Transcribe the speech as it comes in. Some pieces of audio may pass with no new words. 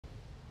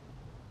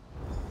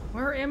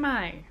Where am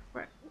I?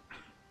 What?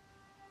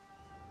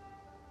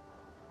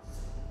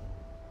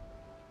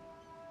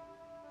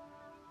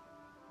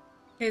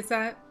 Is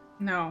that?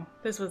 No,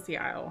 this was the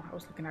Isle I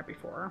was looking at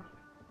before.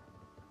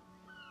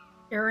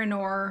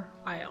 Aranor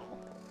Isle.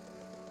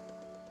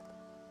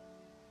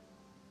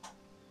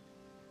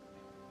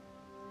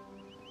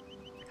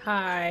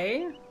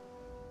 Hi.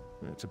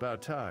 It's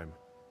about time.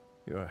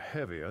 You're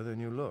heavier than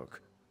you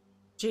look.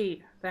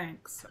 Gee,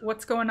 thanks.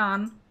 What's going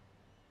on?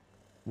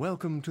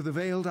 Welcome to the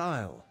Veiled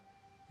Isle.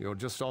 You're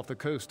just off the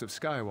coast of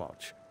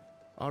Skywatch,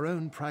 our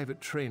own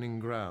private training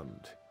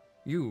ground.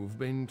 You've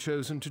been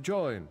chosen to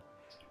join.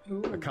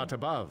 Ooh. A cut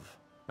above,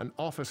 an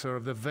officer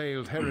of the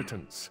Veiled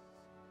Heritance.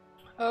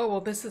 Oh, well,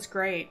 this is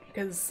great,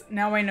 because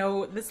now I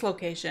know this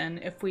location.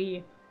 If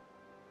we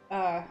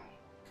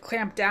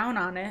clamp down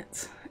on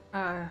it,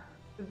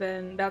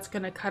 then that's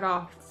going to cut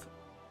off,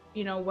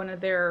 you know, one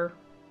of their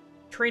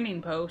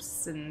training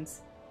posts and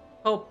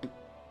help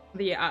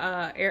the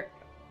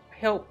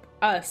help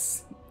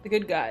us, the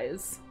good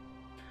guys.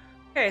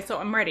 Okay, so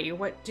I'm ready.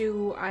 What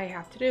do I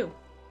have to do?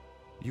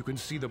 You can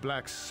see the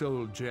black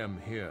soul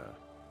gem here.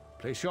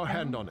 Place your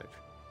hand on it.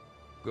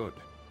 Good.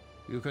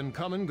 You can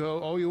come and go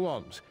all you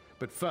want,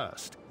 but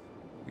first,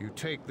 you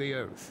take the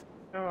oath.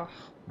 Oh,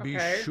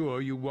 okay. Be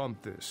sure you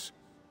want this.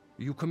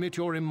 You commit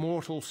your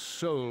immortal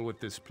soul with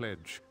this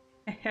pledge.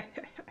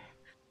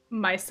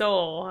 My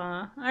soul,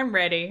 huh? I'm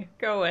ready.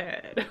 Go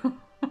ahead.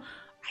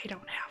 I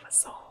don't have a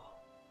soul.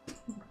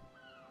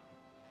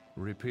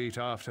 Repeat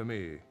after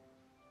me.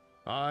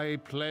 I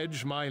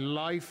pledge my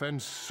life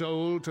and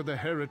soul to the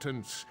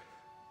Heritance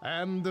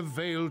and the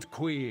Veiled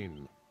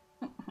Queen.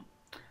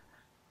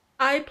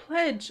 I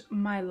pledge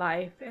my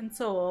life and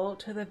soul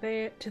to the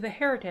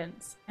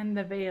Heritance and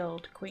the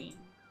Veiled Queen.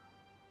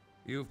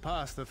 You've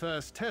passed the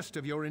first test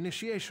of your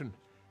initiation.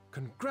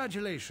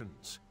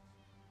 Congratulations.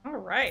 All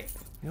right.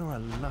 You're a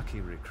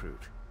lucky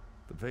recruit.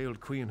 The Veiled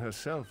Queen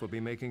herself will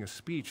be making a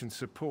speech in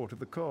support of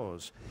the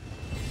cause.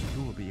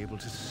 You will be able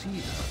to see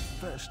her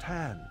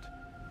firsthand.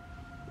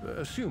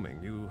 Assuming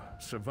you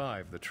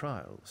survive the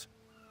trials.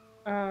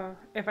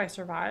 If I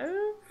survive?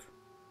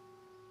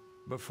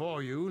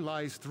 Before you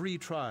lies 3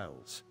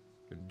 trials.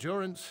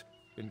 Endurance,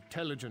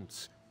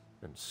 intelligence,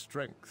 and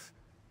strength.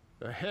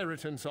 A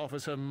Heritance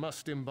officer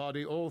must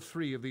embody all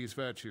 3 of these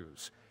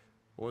virtues,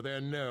 or they're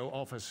no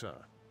officer.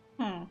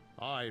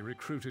 I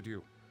recruited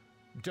you.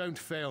 Don't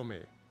fail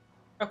me.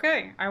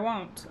 Okay, I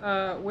won't.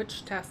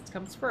 Which test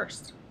comes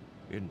first?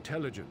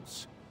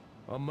 Intelligence.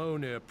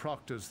 Ammonia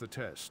proctors the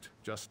test,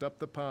 just up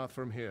the path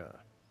from here.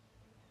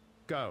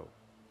 Go.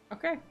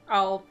 Okay,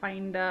 I'll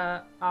find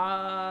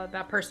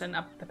that person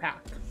up the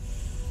path.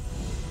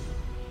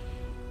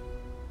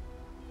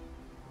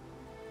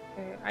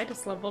 Okay, I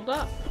just leveled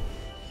up.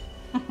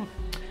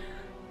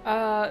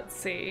 Let's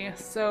see.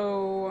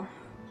 So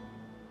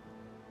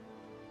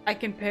I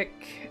can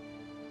pick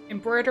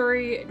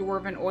embroidery,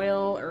 dwarven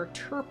oil, or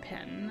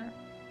turpin.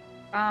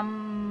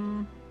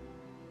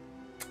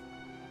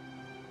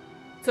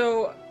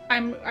 So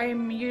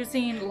I'm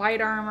using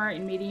light armor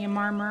and medium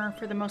armor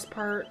for the most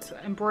part.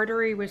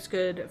 Embroidery was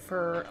good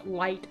for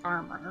light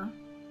armor.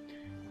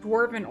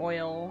 Dwarven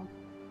oil,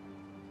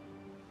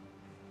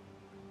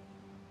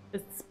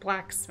 it's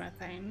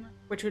blacksmithing,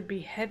 which would be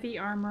heavy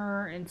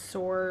armor and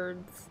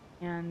swords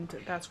and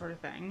that sort of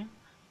thing.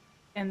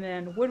 And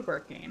then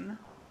woodworking.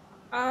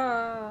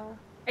 I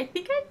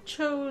think I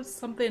chose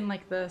something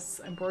like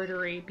this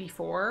embroidery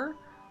before.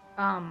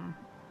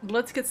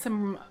 Let's get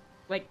some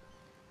like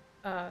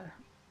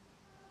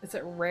is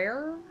it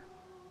rare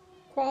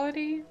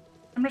quality?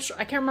 I'm not sure.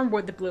 I can't remember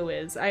what the blue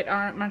is.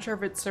 I'm not sure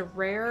if it's a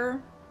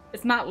rare.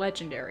 It's not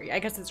legendary. I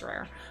guess it's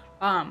rare.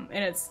 And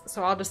it's,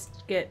 so I'll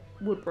just get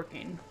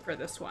woodworking for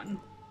this one.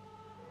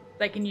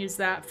 I can use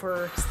that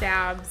for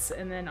stabs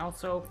and then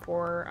also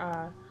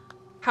for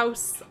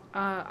house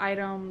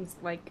items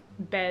like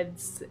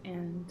beds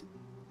and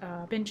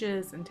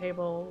benches and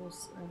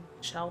tables and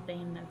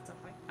shelving and stuff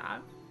like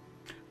that.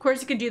 Of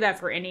course, you can do that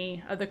for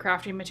any of the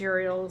crafting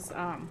materials.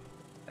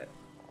 But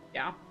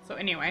yeah, so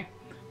anyway.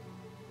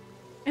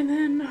 And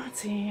then,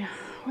 let's see,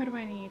 what do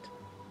I need?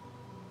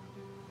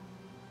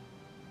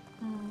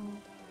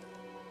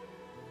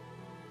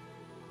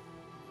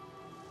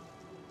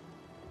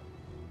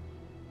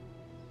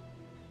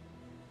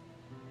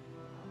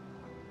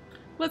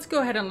 Let's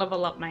go ahead and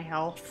level up my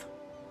health.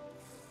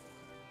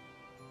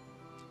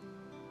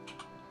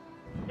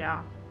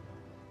 Yeah.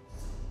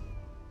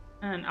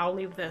 And I'll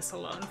leave this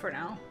alone for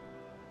now.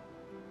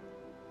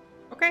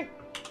 Okay.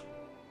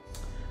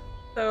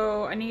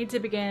 So I need to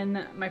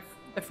begin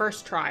the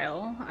first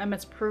trial. I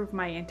must prove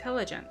my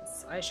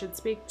intelligence. I should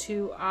speak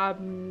to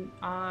Omnir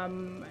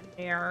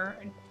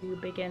to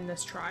begin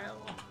this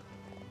trial.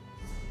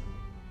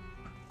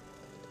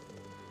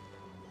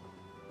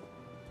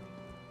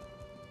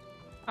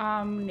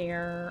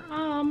 Omnir,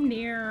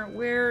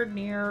 where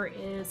near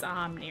is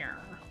Omnir?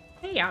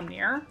 Hey,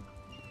 Omnir.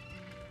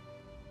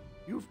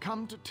 You've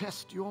come to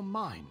test your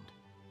mind.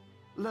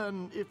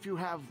 Learn if you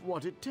have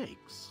what it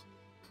takes.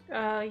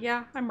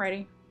 Yeah, I'm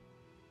ready.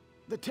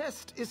 The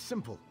test is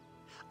simple.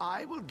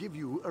 I will give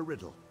you a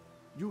riddle.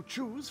 You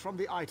choose from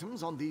the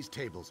items on these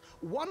tables.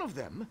 One of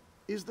them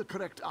is the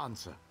correct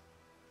answer.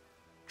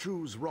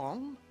 Choose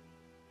wrong,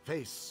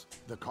 face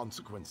the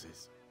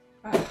consequences.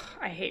 Ugh,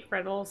 I hate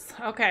riddles.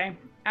 Okay,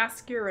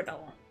 ask your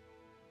riddle.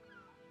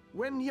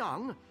 When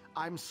young,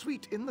 I'm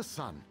sweet in the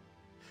sun.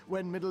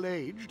 When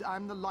middle-aged,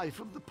 I'm the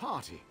life of the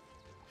party.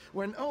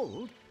 When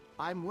old,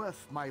 I'm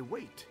worth my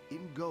weight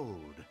in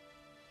gold.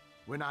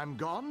 When I'm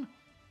gone,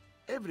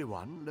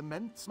 everyone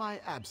laments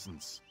my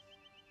absence.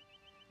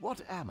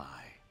 What am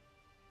I?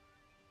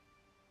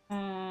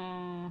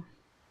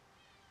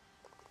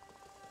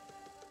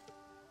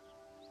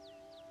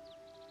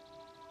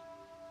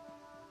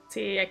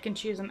 See, I can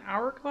choose an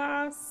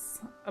hourglass,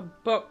 a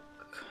book,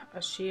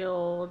 a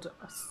shield,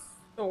 a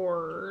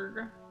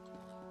sword,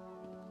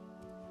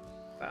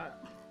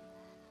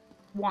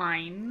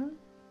 wine,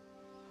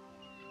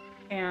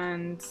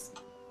 and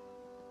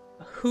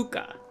a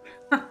hookah,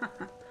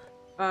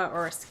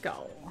 or a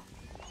skull.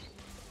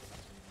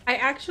 I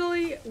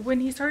actually, when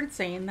he started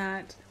saying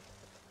that,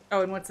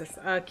 oh, and what's this?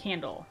 A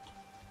candle.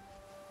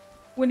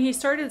 When he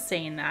started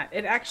saying that,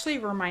 it actually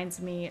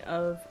reminds me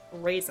of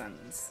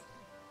raisins.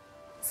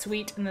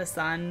 Sweet in the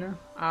sun.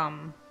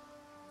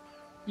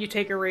 You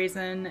take a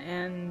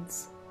raisin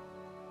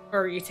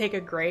or you take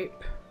a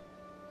grape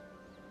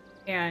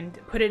and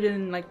put it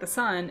in like the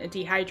sun, it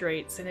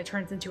dehydrates and it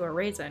turns into a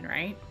raisin,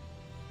 right?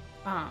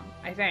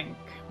 I think.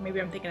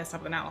 Maybe I'm thinking of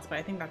something else, but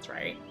I think that's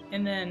right.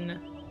 And then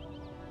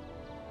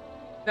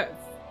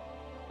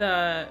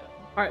the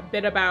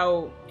bit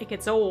about it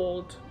gets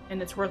old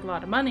and it's worth a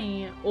lot of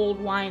money, old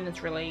wine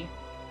is really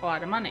a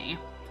lot of money.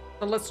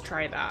 So let's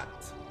try that.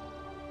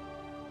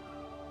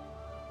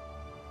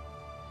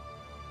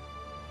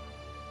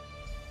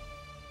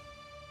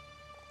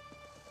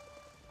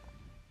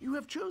 You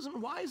have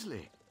chosen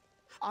wisely.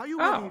 Are you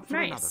ready for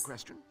another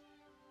question?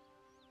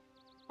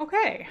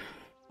 Okay.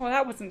 Well,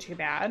 that wasn't too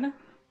bad.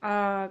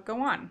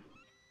 Go on.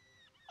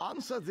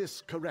 Answer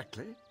this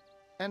correctly,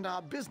 and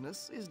our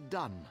business is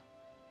done.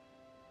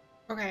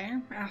 Okay,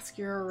 ask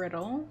your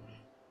riddle.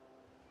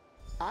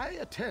 I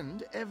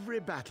attend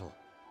every battle.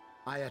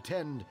 I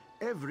attend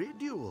every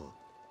duel.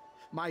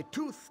 My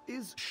tooth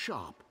is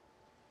sharp.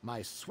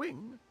 My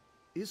swing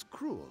is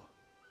cruel.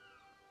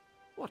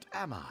 What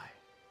am I?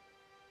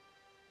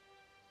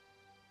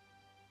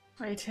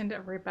 I attend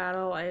every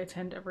battle. I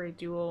attend every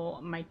duel.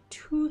 My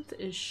tooth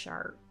is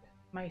sharp.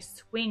 My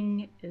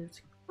swing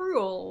is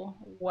cruel.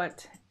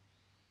 What?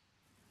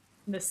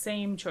 The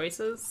same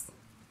choices?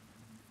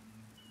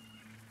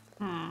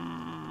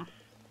 I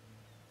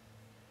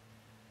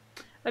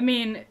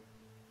mean,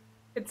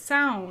 it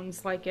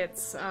sounds like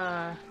it's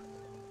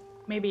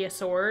maybe a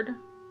sword,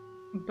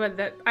 but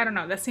that, I don't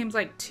know, that seems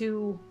like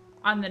too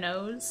on the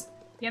nose,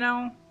 you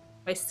know?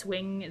 My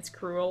swing is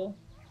cruel.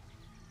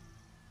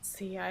 Let's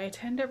see, I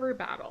attend every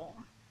battle.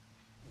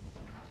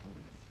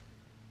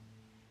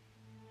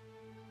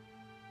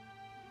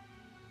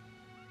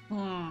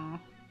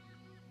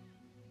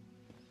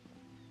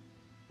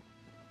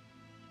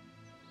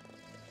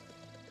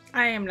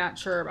 I am not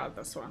sure about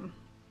this one.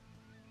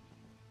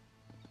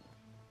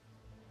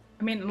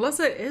 I mean,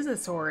 unless it is a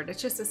sword, it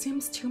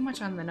seems too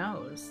much on the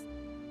nose.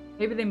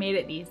 Maybe they made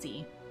it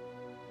easy.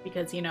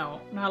 Because, you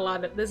know, not a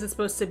lot of, this is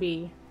supposed to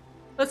be,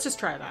 let's just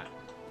try that.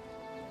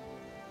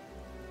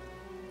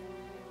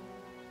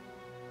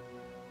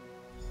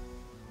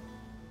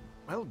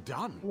 Well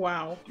done.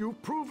 Wow.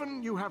 You've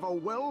proven you have a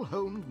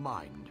well-honed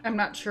mind. I'm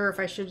not sure if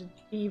I should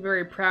be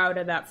very proud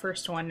of that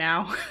first one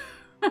now.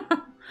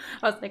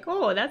 I was like,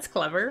 oh, that's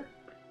clever.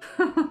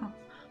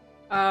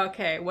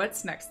 Okay,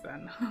 what's next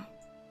then?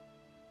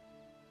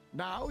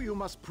 Now you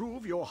must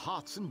prove your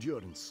heart's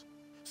endurance.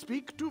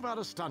 Speak to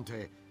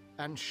Varastante,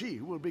 and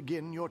she will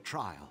begin your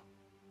trial.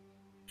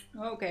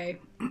 Okay.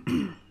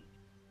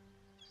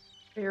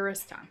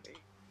 Varastante.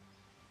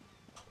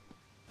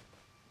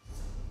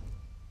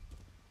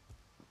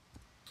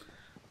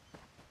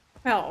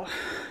 Well,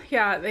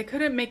 yeah, they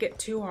couldn't make it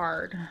too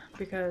hard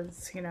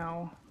because, you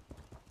know,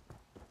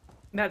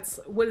 that's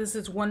what this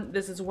is one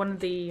of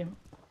the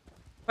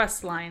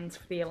quest lines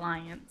for the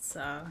Alliance.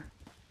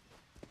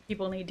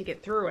 People need to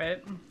get through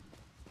it.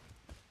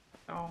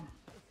 So,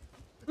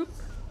 oop.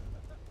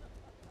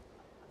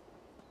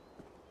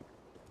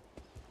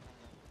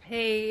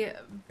 Hey,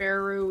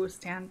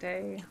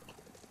 Varastante.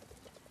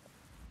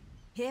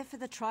 Here for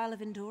the trial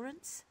of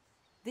endurance?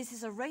 This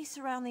is a race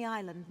around the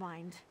island,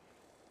 mind.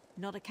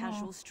 Not a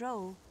casual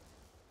stroll.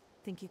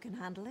 Think you can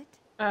handle it?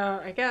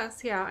 I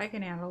guess, yeah, I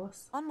can handle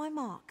this. On my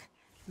mark,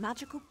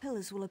 magical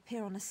pillars will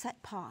appear on a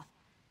set path.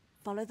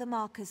 Follow the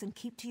markers and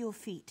keep to your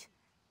feet.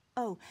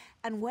 Oh,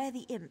 and where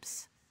the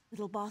imps.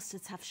 Little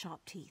bastards have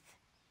sharp teeth.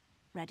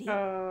 Ready?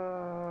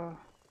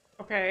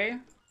 Okay.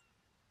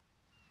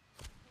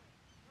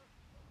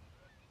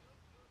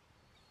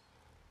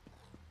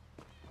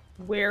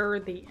 Where are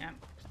the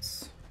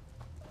imps?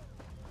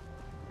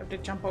 Have to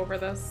jump over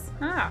this.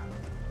 Ah.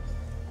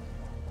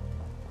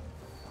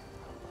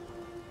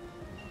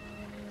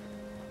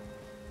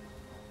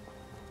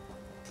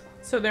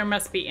 So there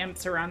must be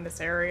imps around this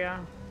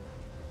area.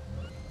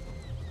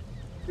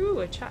 Ooh,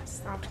 a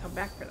chest. I'll have to come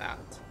back for that.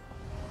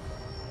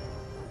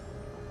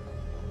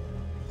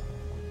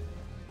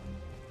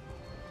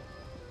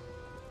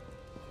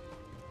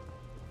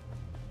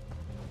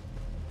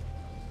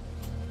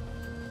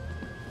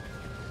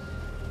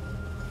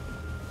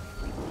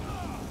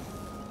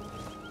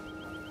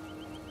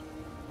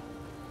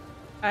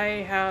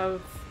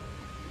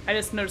 I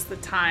just noticed the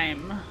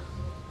time.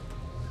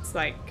 It's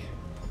like,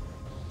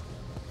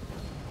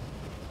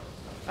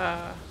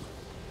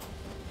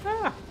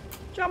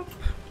 jump.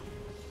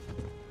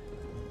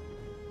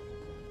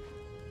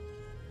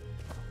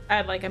 I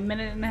had like a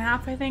minute and a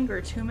half, I think,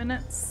 or 2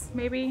 minutes,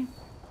 maybe.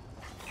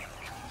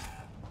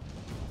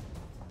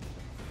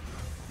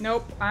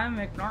 Nope, I'm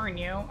ignoring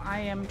you. I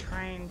am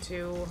trying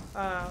to,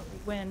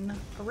 win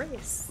a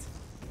race.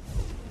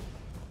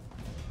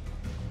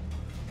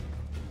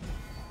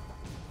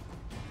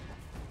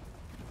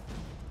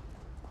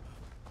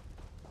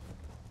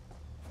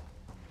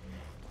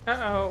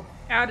 Uh-oh,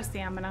 out of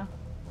stamina.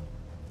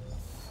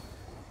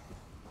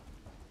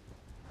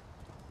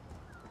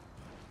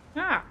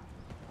 Ah.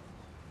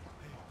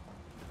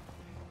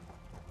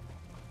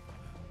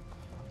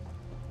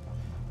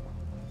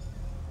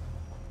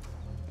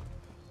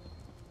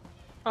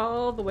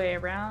 All the way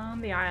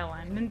around the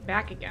island and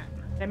back again.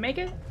 Did I make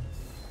it?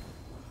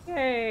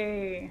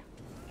 Yay.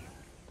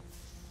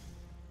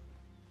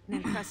 An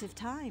impressive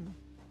time.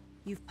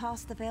 You've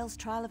passed the Veil's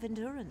trial of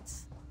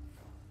endurance.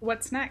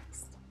 What's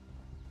next?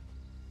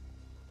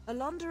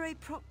 Alondere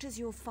proctors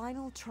your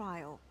final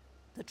trial,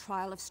 the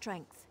trial of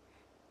strength.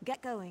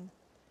 Get going.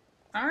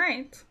 All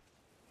right.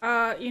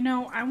 You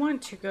know, I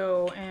want to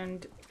go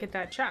and get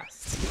that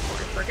chest before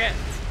I forget.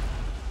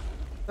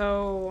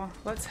 So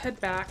let's head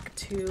back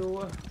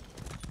to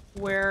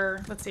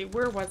where, let's see,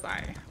 where was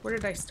I? Where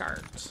did I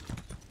start?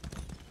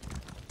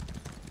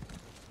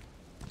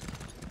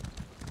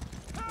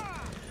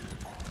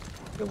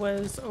 It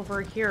was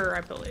over here,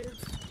 I believe.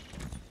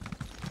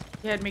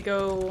 He had me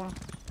go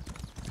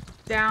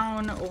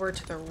down over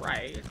to the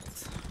right.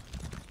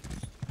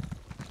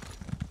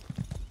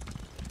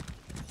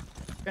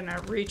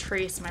 Gonna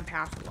retrace my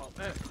path a little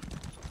bit.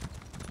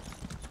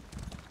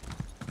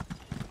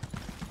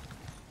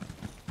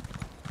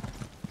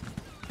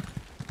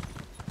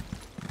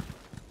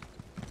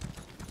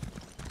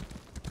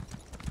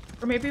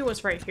 Or maybe it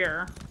was right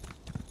here.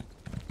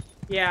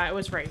 Yeah, it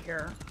was right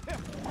here.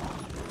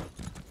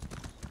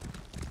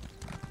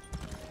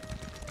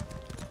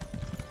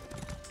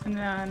 And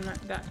then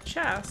that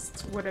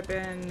chest would have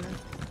been,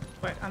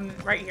 what,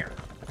 right here.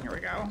 Here we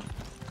go.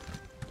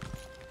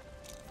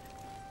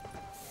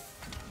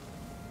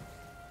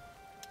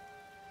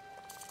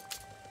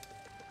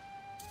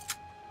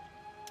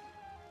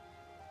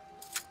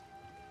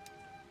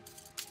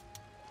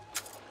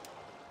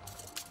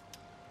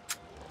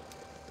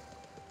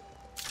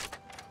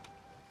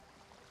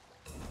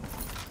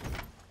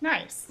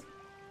 Nice.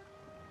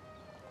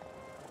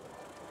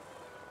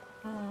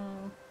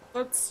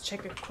 Let's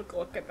take a quick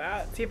look at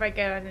that. See if I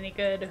get any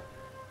good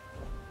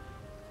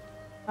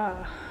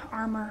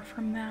armor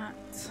from that.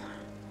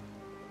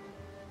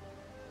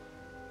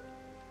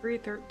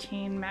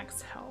 313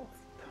 max health.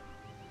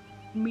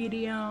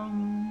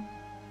 Medium.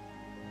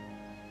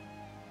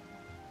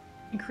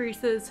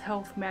 Increases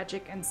health,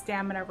 magic, and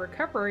stamina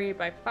recovery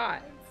by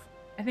 5.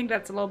 I think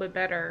that's a little bit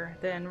better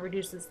than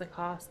reduces the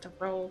cost of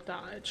roll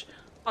dodge.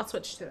 I'll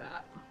switch to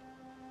that.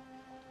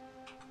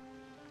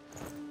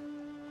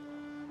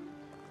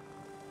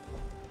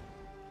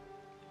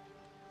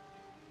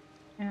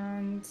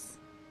 And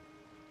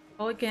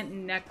elegant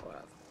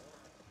necklace.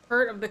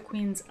 Part of the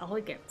Queen's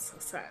Elegance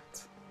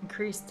set.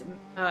 Increased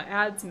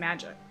adds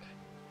magic.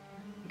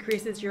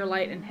 Increases your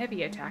light and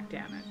heavy attack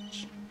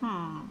damage.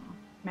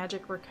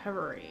 Magic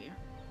recovery.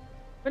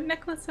 What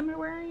necklace am I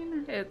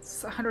wearing?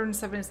 It's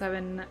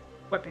 177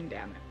 weapon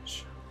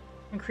damage.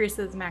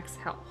 Increases max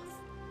health.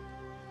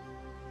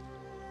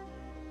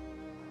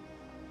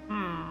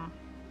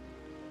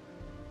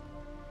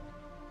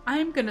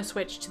 I'm gonna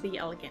switch to the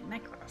elegant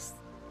necklace.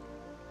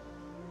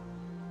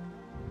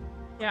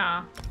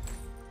 Yeah,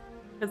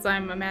 because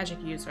I'm a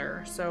magic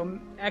user, so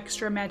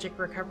extra magic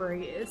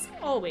recovery is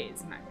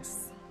always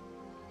nice.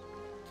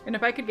 And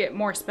if I could get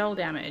more spell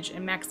damage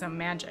and maximum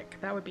magic,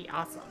 that would be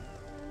awesome.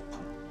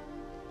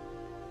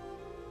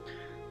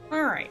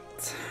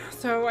 Alright,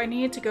 so I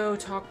need to go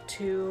talk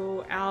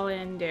to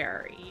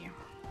Alondere.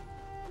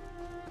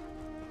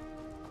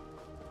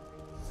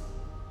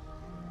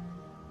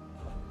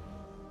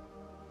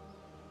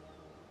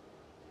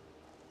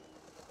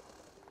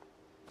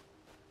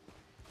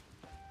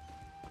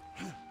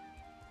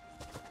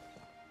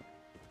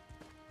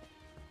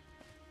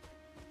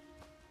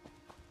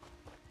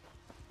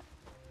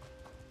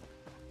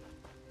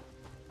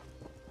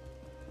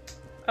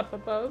 Up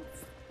above?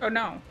 Oh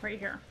no, right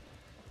here.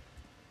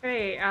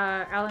 Hey,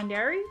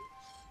 Alondere?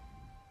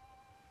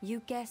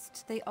 You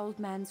guessed the old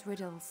man's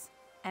riddles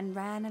and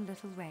ran a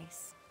little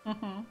race.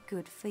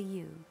 Good for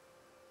you.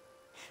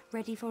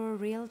 Ready for a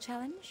real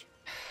challenge?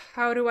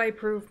 How do I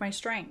prove my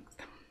strength?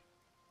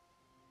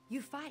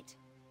 You fight.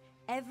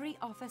 Every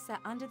officer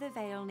under the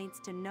Veil needs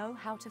to know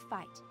how to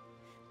fight.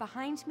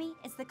 Behind me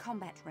is the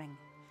combat ring.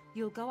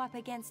 You'll go up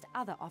against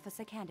other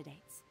officer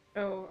candidates.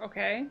 Oh,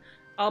 okay.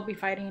 I'll be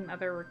fighting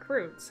other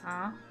recruits,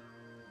 huh?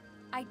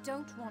 I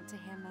don't want to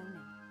hear moaning.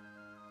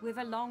 We've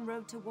a long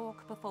road to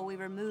walk before we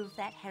remove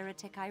that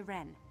heretic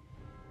Iren.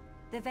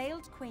 The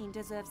Veiled Queen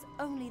deserves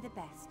only the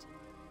best,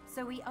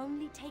 so we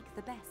only take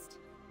the best.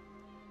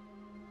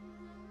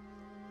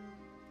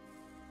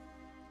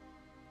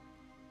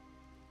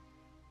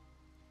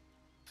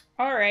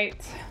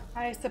 Alright,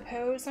 I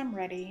suppose I'm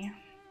ready.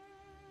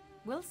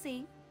 We'll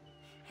see.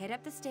 Head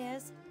up the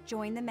stairs,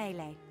 join the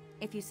melee.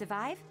 If you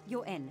survive,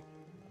 you're in.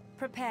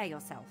 Prepare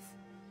yourself.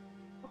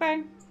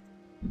 Okay.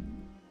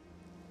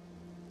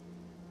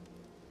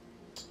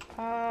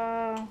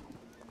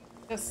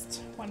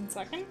 Just 1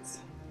 second.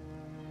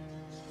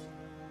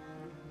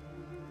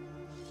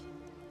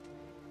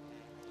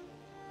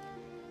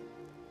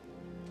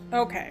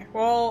 Okay,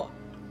 well,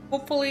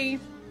 hopefully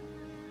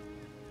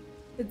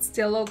it's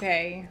still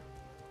okay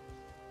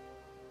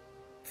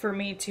for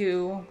me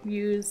to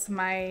use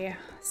my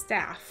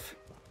staff.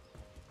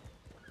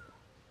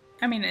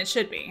 I mean, it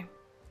should be.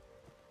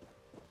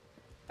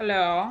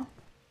 Hello?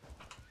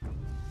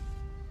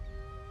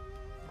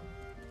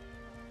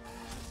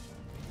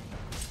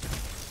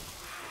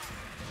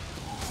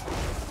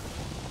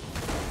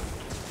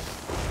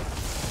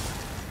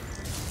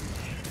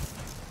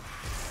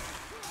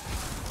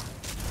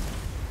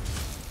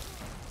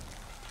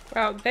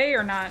 Well, they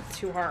are not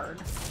too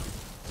hard.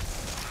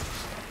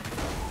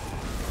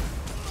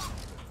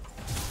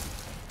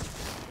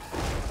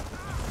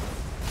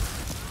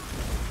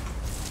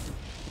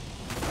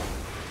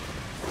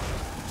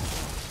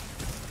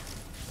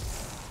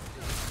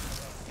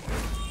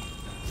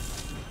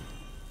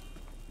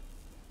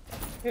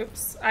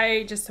 Oops,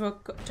 I just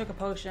took a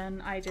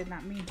potion. I did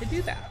not mean to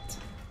do that.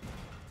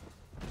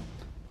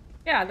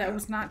 Yeah, that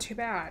was not too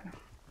bad.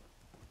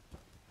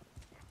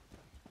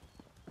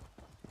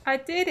 I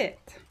did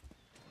it!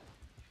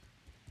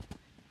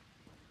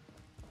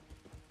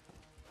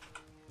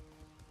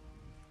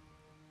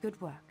 Good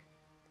work.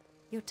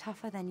 You're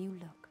tougher than you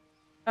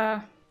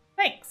look.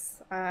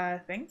 Thanks, I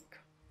think.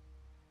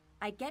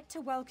 I get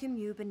to welcome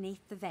you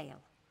beneath the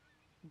veil.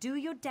 Do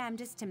your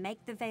damnedest to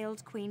make the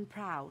Veiled Queen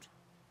proud.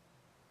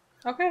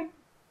 Okay.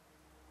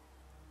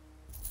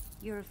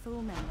 You're a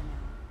full member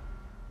now,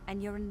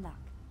 and you're in luck.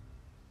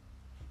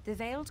 The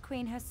Veiled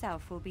Queen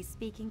herself will be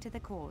speaking to the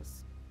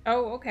cause.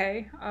 Oh,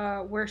 okay.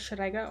 Where should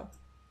I go?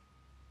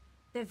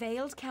 The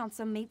Veiled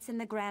Council meets in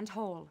the Grand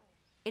Hall.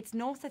 It's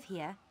north of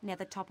here, near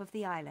the top of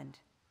the island.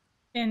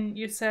 And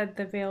you said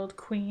the Veiled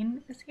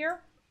Queen is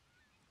here?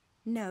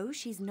 No,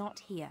 she's not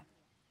here.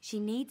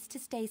 She needs to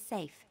stay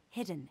safe,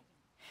 hidden.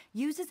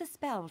 Uses a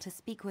spell to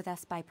speak with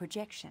us by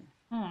projection.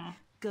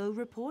 Go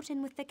report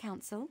in with the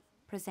council,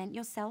 present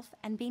yourself,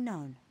 and be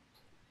known.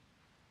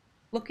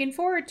 Looking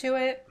forward to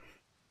it.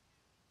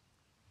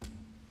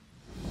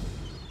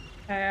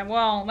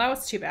 Well, that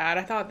was too bad.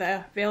 I thought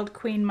the Veiled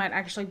Queen might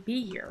actually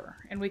be here,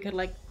 and we could,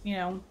 like, you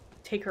know,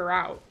 take her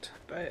out,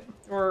 but,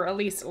 or at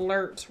least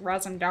alert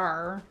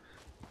Razum-dar,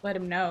 let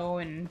him know,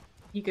 and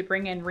he could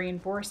bring in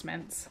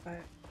reinforcements,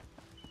 but...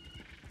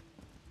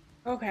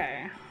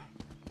 Okay.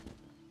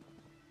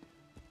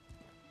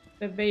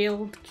 The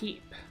Veiled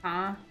Keep,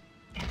 huh?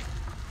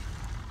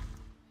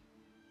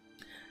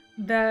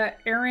 The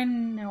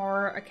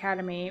Arenor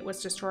Academy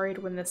was destroyed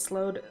when the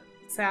Slode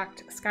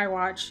sacked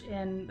Skywatch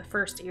in the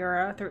First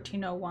Era,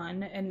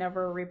 1301, and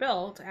never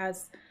rebuilt,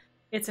 as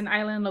it's an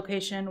island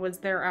location was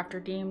thereafter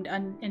deemed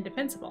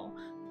indefensible.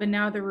 But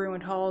now the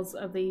ruined halls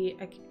of the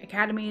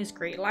Academy's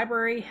Great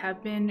Library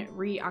have been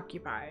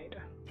reoccupied.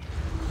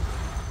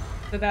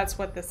 So that's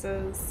what this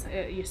is.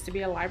 It used to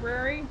be a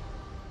library.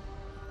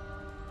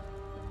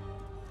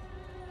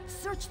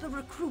 Search the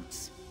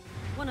recruits.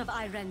 One of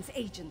Iren's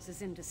agents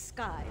is in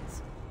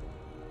disguise.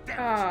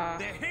 Ah.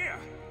 They're here!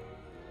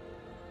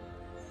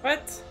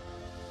 What?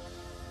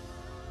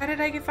 How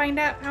did I found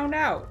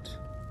out?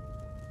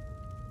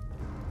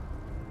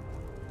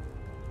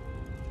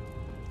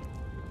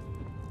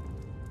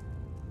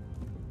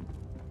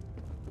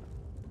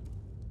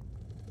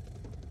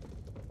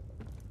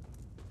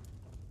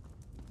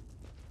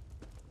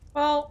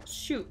 Well,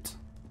 shoot.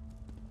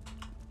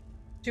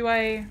 Do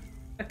I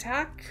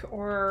attack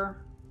or...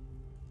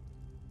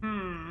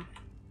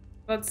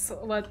 Let's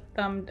let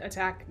them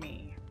attack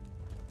me.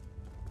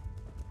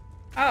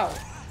 Oh.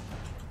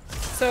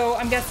 So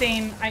I'm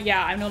guessing,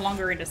 yeah, I'm no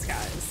longer in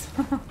disguise.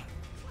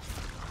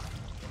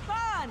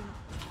 Fun!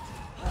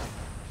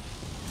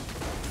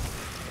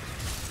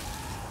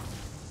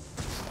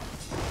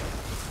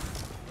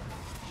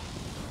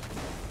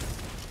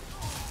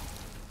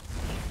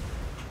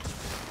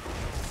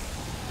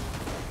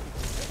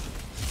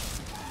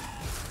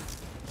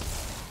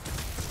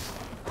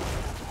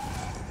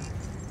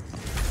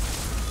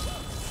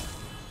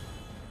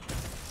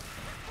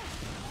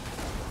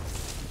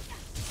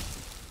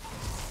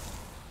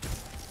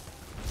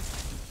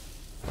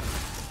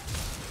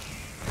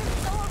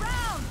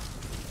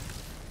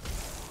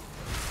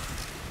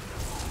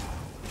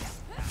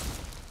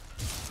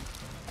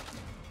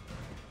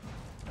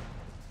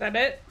 that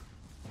it?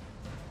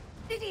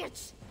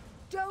 Idiots!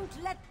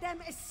 Don't let them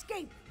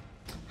escape!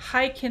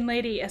 High Kin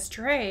Lady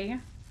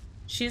Estray.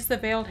 She's the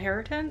Veiled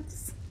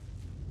Heritance?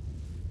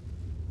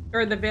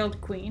 Or the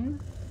Veiled Queen?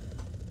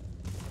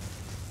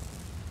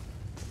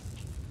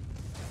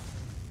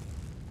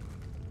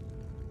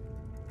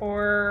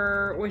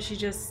 Or was she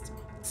just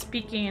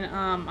speaking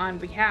on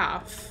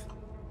behalf?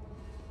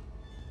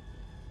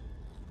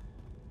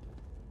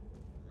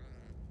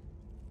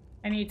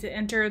 I need to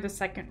enter the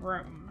second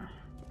room.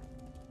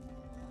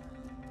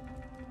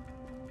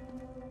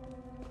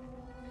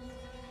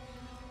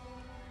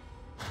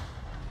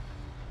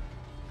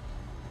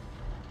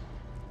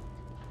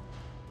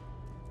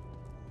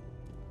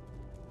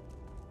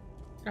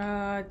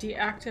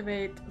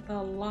 Deactivate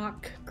the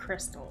lock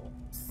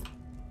crystals.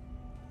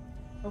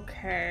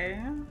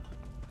 Okay.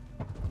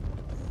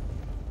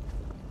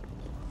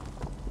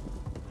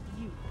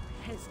 You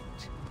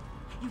peasant.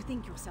 You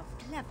think yourself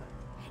clever.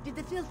 Did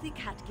the filthy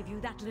cat give you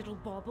that little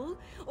bauble?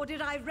 Or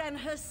did Irene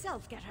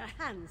herself get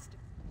her hands?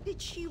 Did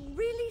she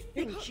really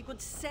think she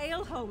could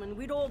sail home and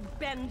we'd all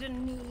bend a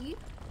knee?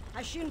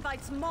 As she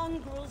invites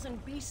mongrels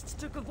and beasts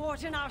to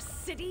cavort in our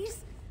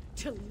cities?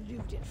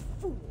 Deluded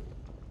fool.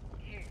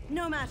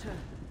 No matter.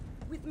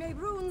 With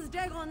Mehrunes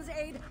Dagon's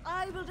aid,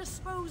 I will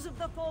dispose of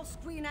the false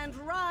queen and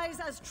rise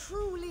as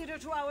true leader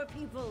to our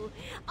people.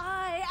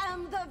 I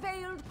am the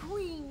Veiled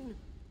Queen.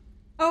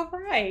 Oh,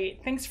 right.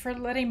 Thanks for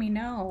letting me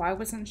know. I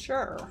wasn't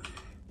sure.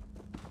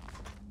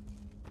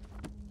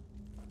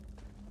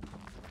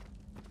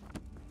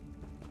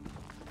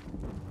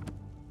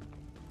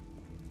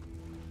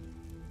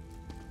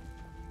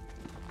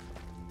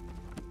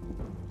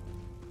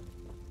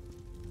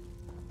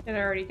 Did I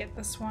already get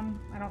this one?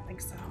 I don't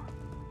think so.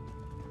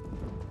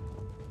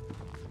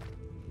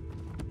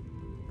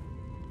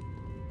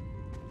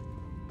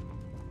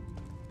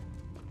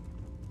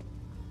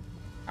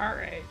 All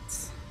right.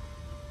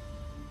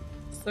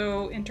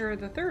 So enter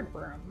the third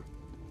room.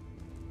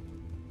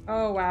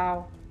 Oh,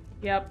 wow.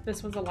 Yep,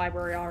 this was a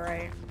library, all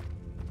right.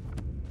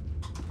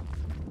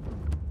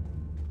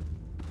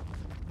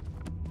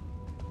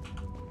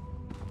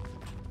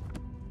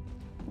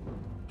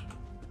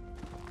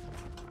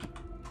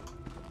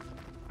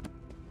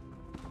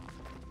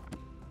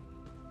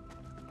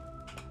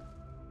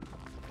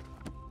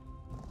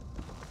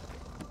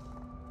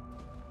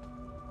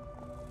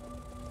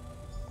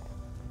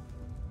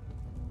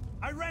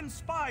 Irene's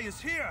spy is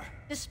here!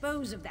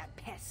 Dispose of that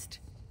pest.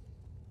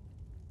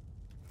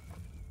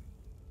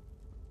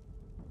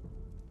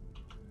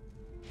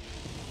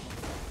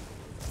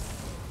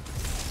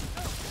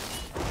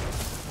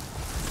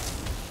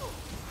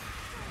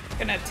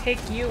 Gonna take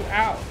you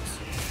out.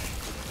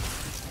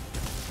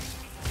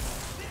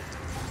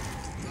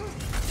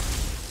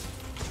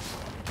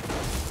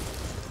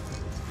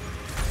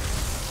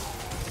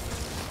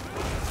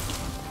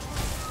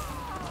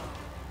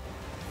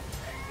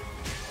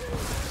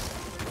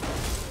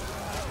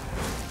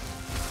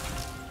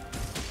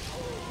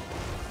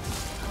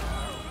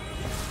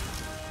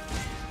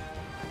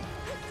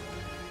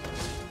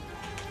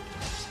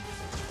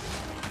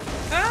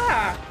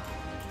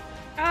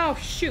 Oh,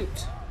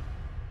 shoot.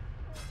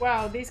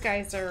 Wow, these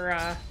guys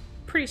are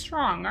pretty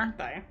strong, aren't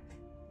they?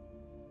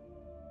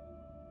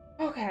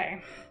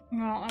 Okay.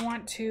 Well, I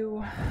want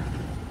to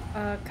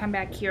come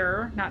back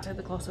here, not to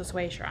the closest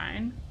way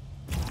shrine.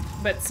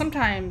 But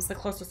sometimes the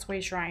closest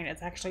way shrine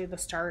is actually the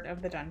start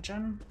of the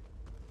dungeon.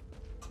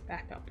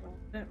 Back up a little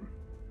bit.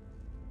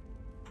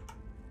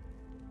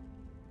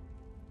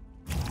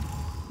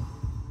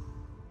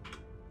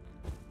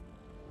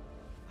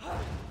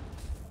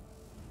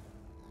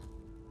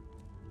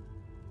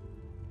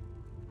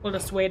 We'll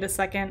just wait a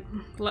second.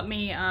 Let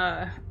me,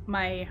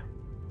 my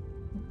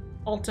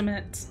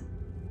ultimate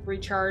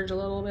recharge a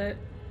little bit.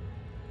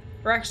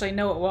 Or actually,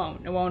 no, it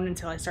won't. It won't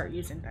until I start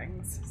using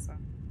things, so.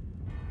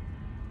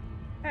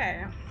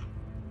 Okay.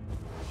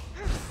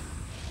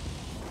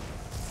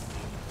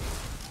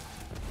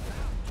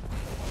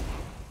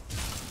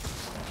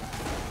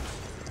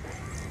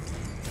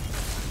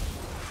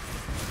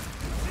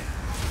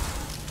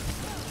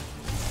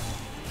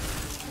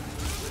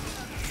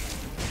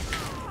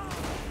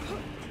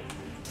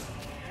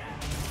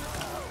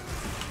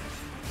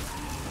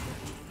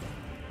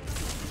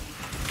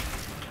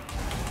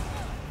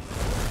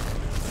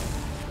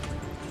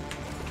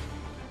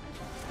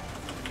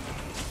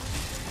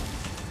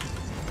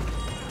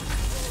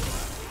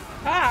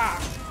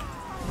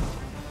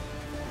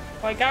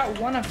 I got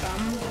one of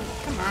them.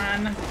 Come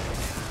on.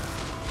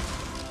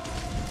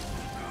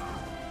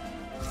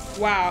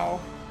 Wow.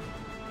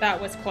 That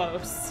was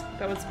close.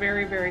 That was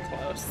very, very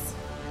close.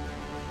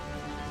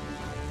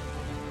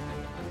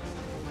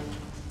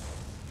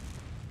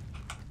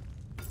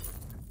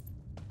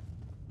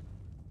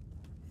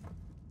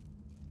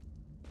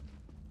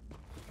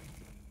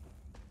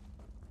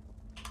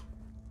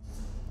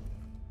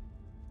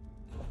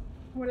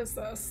 What is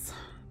this?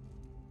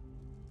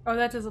 Oh,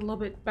 that does a little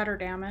bit better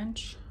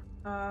damage.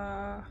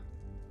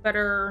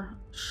 Better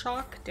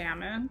shock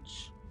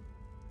damage.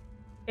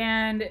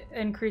 And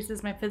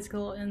increases my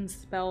physical and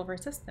spell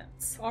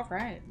resistance.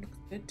 Alright, looks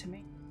good to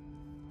me.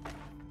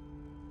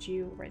 Put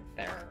you right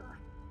there.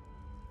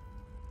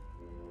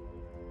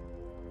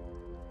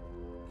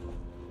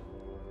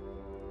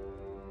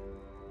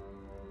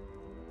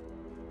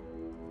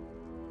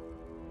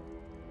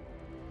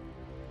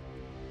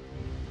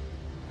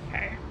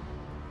 Okay.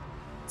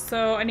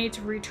 So I need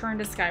to return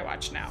to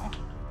Skywatch now.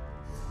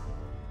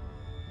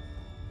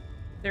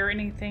 Is there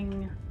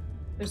anything...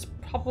 There's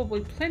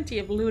probably plenty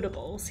of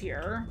lootables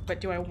here,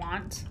 but do I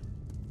want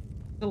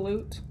to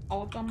loot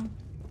all of them?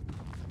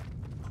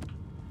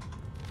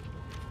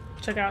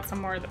 Check out some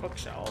more of the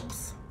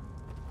bookshelves.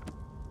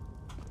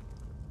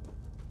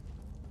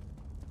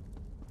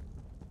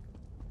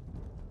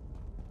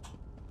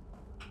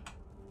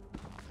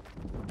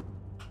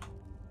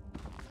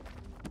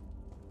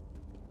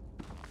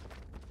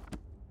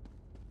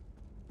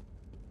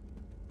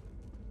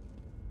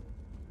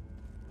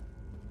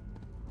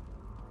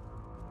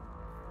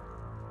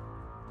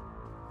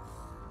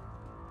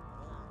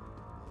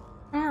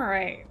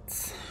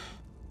 Alright.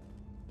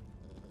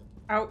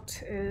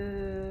 Out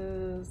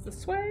is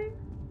this way?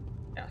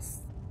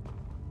 Yes.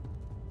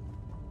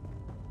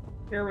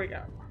 Here we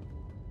go.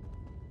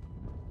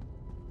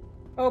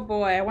 Oh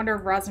boy, I wonder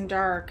if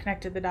Razum-dar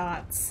connected the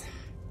dots.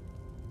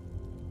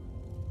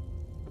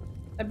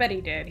 I bet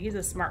he did. He's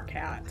a smart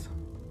cat.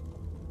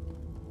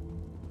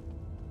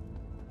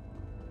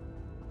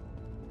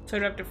 So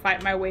I'd have to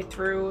fight my way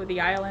through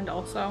the island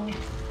also.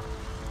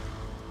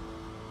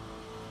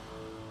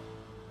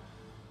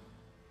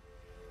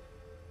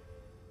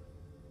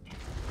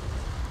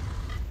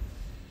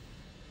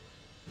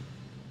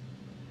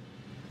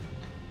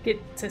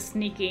 Get to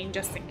sneaking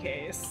just in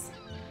case.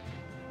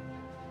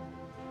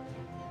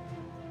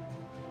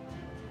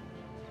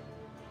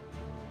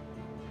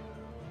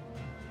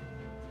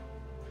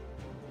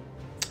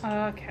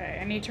 Okay,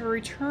 I need to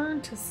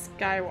return to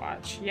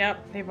Skywatch.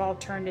 Yep, they've all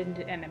turned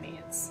into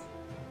enemies.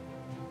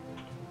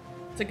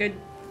 It's a good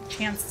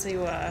chance to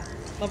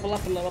level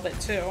up a little bit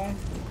too.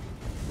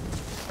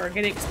 Or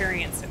get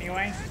experience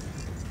anyway.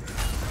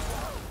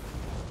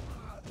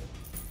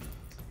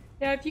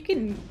 Yeah, if you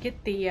can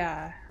get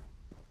the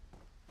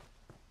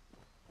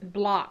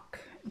block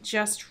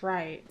just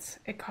right,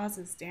 it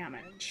causes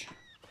damage.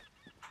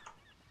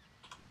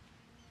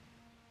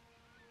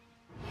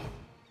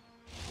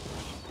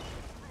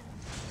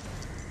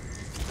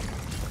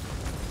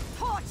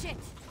 Torch it!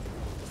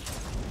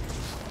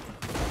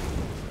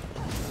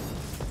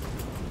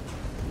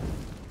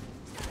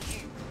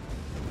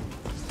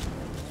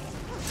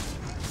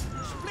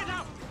 Split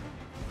up!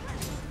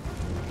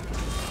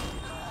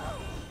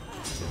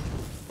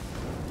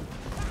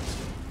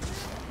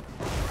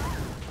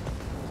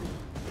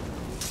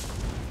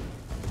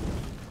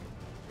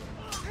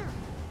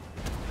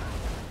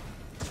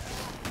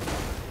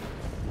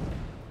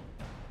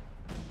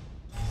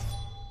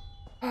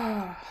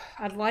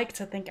 I'd like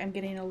to think I'm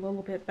getting a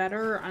little bit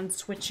better on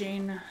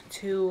switching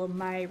to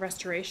my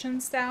restoration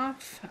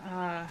staff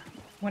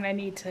when I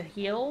need to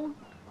heal,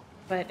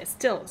 but it's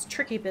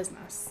tricky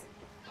business.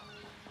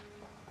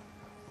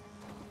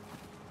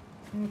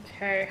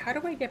 Okay, how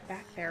do I get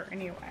back there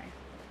anyway?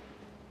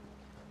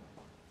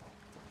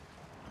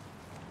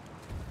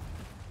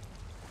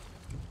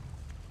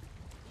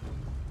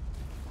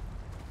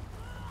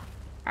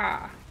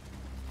 Ah,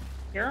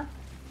 here?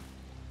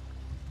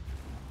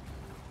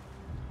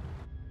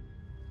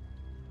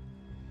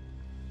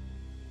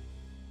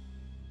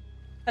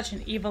 Such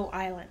an evil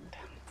island.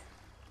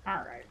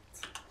 Alright.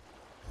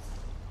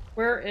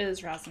 Where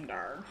is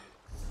Razum-dar?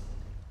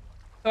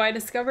 So I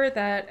discovered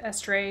that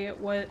Estray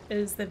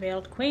is the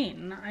Veiled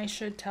Queen. I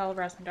should tell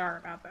Razum-dar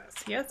about this.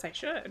 Yes, I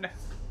should.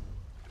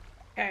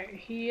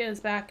 Okay, he is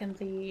back in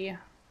the...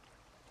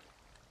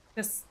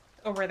 just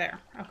over there.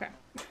 Okay.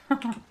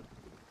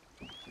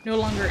 No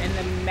longer in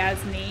the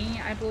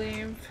Mazni, I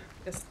believe.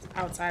 Just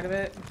outside of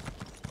it.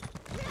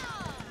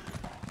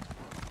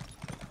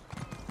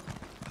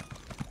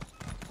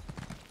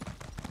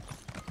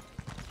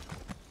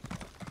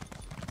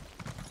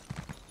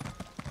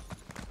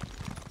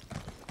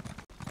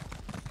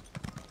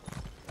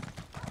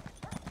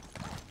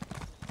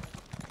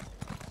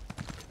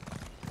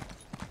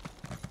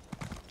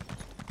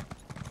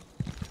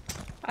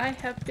 I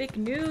have big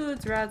news,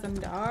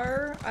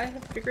 Razum-dar. I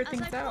have figured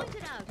things out.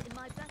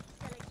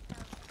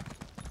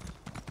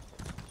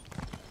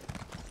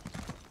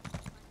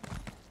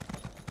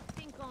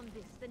 Think on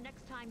this the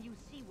next time you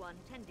see one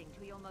tending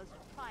to your most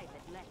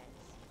private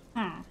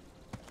letters.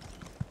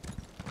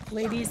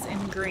 Ladies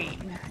in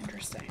green.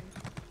 Interesting.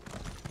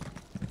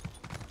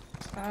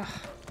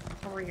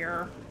 Over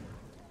here.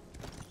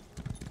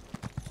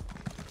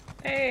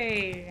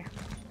 Hey!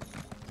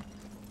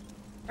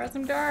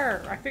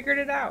 Razum-dar, I figured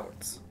it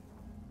out.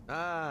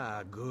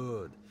 Ah,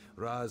 good.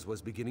 Raz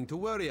was beginning to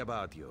worry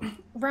about you.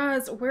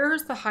 Raz,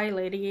 where's the High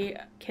Lady?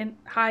 Kin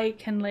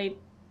Lady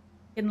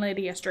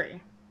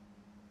Estray?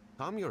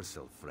 Calm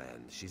yourself,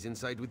 friend. She's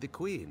inside with the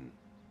Queen.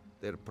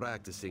 They're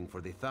practicing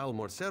for the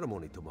Thalmor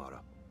ceremony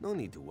tomorrow. No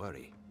need to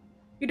worry.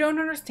 You don't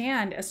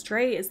understand.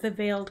 Astray is the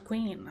Veiled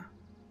Queen.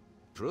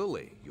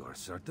 Truly, you are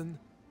certain?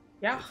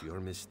 Yeah. If you're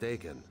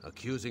mistaken,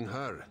 accusing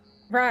her...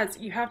 Raz,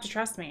 you have to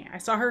trust me. I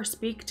saw her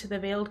speak to the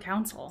Veiled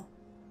Council.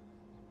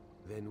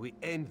 Then we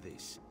end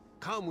this.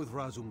 Come with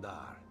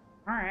Razum-dar.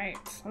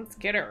 Alright, let's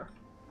get her.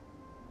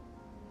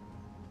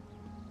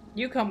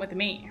 You come with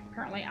me.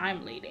 Apparently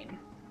I'm leading.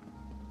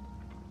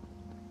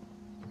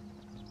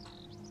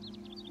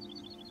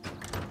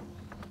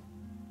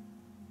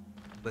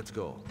 Let's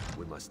go.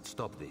 We must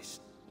stop this.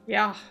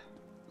 Yeah.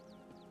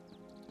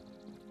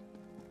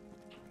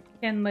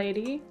 And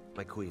lady?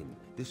 My queen,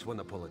 this one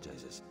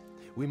apologizes.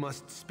 We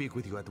must speak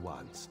with you at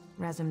once.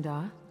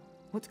 Razum-dar,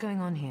 what's going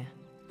on here?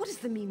 What is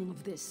the meaning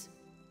of this?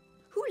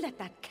 Who let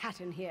that cat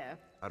in here?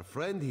 Our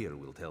friend here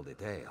will tell the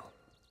tale.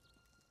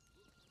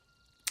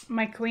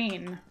 My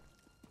queen.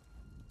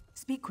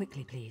 Speak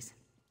quickly, please.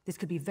 This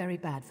could be very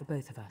bad for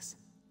both of us.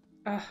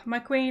 My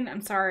queen,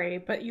 I'm sorry,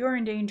 but you're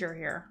in danger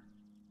here.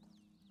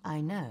 I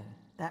know.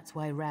 That's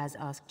why Raz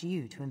asked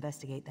you to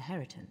investigate the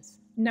Heritance.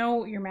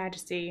 No, your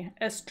majesty.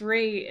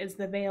 Astray is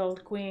the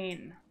Veiled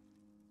Queen.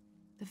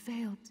 The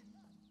Veiled...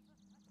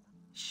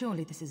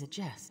 Surely this is a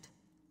jest.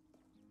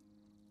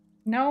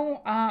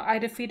 No, I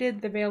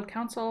defeated the Veiled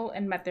Council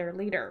and met their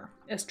leader.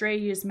 Astray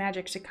used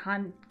magic to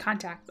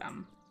contact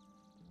them.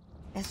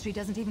 Estri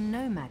doesn't even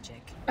know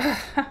magic.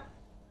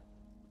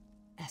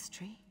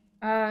 Estri?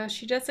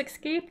 She just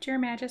escaped, your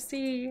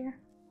majesty.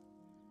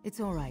 It's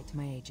all right,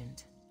 my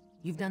agent.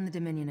 You've done the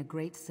Dominion a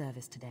great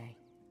service today.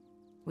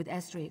 With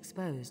Estri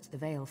exposed, the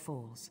veil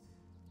falls.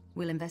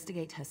 We'll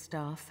investigate her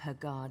staff, her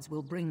guards,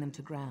 we'll bring them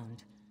to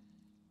ground.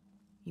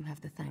 You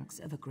have the thanks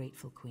of a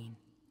grateful queen.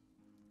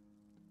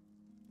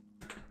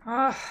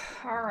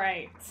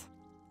 Alright.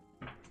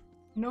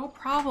 No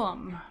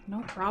problem.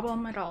 No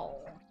problem at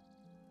all.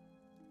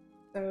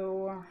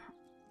 So,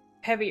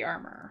 heavy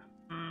armor.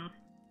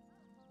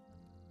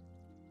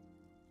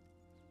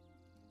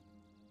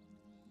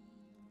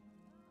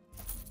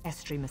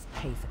 Estri must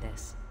pay for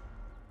this.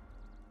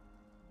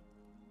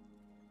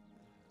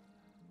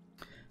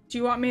 Do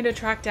you want me to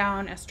track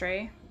down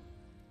Astray?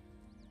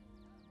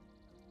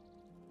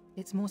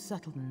 It's more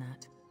subtle than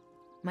that.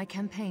 My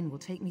campaign will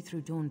take me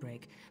through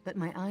Dawnbreak, but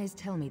my eyes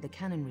tell me the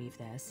cannon reeve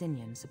there,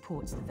 Sinyan,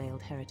 supports the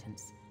Veiled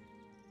Heritance.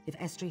 If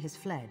Estri has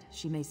fled,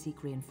 she may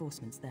seek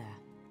reinforcements there.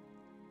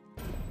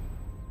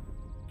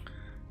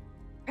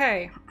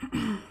 Okay.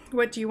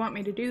 What do you want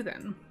me to do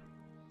then?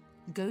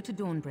 Go to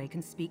Dawnbreak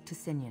and speak to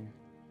Sinyan.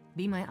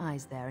 Be my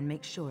eyes there and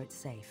make sure it's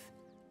safe.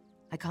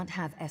 I can't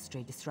have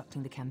Estri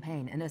disrupting the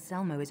campaign, and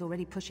Urselmo is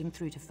already pushing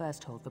through to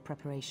Firsthold for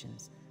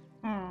preparations.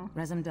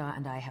 Razum-dar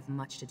and I have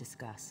much to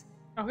discuss.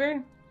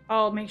 Okay.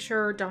 I'll make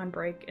sure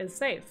Dawnbreak is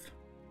safe.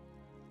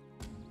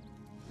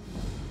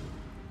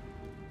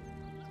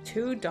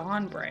 To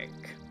Dawnbreak.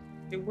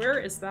 Where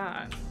is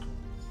that?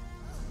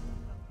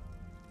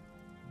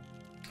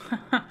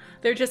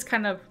 They're just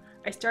kind of...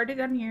 I started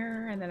down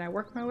here, and then I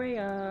worked my way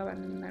up,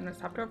 and then I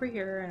stopped over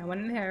here, and I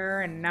went in there,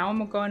 and now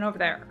I'm going over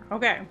there.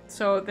 Okay,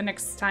 so the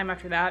next time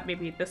after that,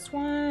 maybe this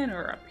one,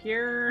 or up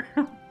here.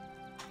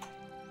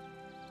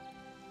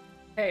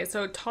 Okay,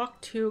 so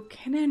talk to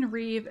Cannon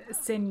Reeve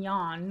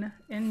Sinyan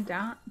in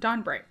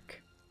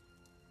Dawnbreak.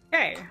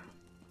 Okay.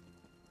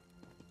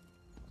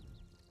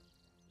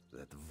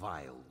 That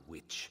vile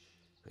witch.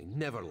 I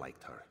never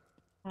liked her.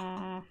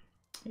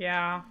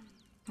 Yeah.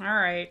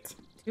 Alright.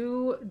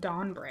 To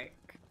Dawnbreak.